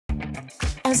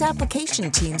As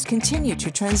application teams continue to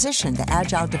transition to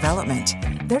Agile development,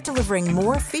 they're delivering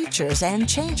more features and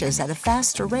changes at a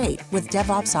faster rate with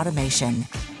DevOps automation.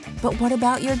 But what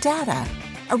about your data?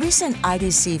 A recent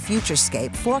IDC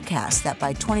Futurescape forecasts that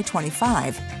by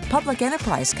 2025, public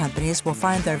enterprise companies will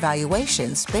find their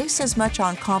valuations based as much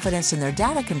on confidence in their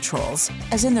data controls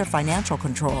as in their financial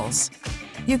controls.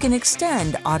 You can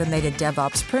extend automated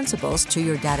DevOps principles to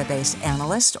your database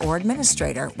analyst or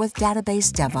administrator with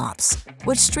Database DevOps,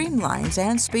 which streamlines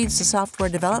and speeds the software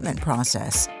development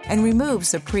process and removes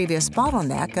the previous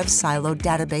bottleneck of siloed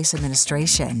database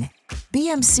administration.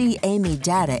 BMC AMI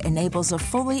Data enables a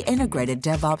fully integrated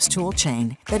DevOps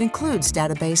toolchain that includes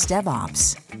Database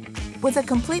DevOps. With a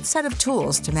complete set of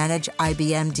tools to manage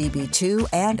IBM Db2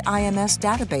 and IMS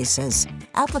databases,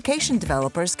 application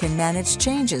developers can manage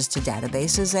changes to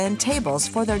databases and tables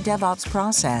for their DevOps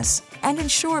process and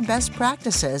ensure best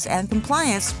practices and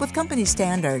compliance with company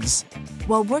standards.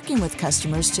 While working with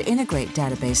customers to integrate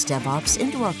Database DevOps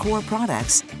into our core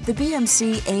products, the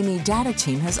BMC AMI Data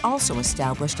team has also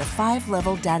established a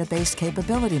 5-level database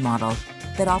capability model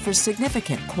that offers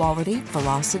significant quality,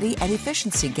 velocity, and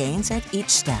efficiency gains at each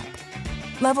step.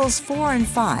 Levels 4 and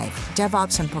 5,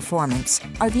 DevOps and Performance,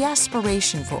 are the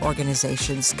aspiration for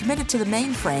organizations committed to the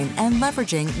mainframe and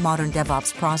leveraging modern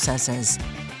DevOps processes.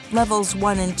 Levels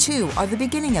 1 and 2 are the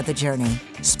beginning of the journey,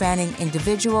 spanning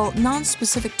individual,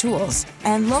 non-specific tools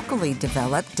and locally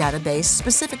developed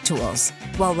database-specific tools,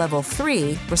 while Level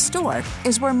 3, Restore,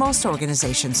 is where most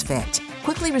organizations fit,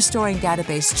 quickly restoring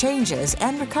database changes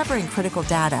and recovering critical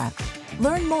data.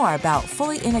 Learn more about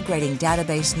fully integrating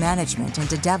database management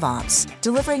into DevOps,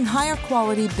 delivering higher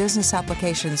quality business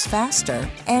applications faster,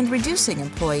 and reducing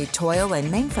employee toil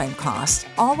and mainframe costs,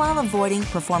 all while avoiding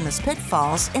performance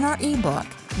pitfalls in our ebook.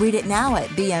 Read it now at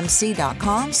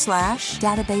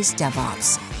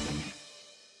bmc.com/databasedevOps.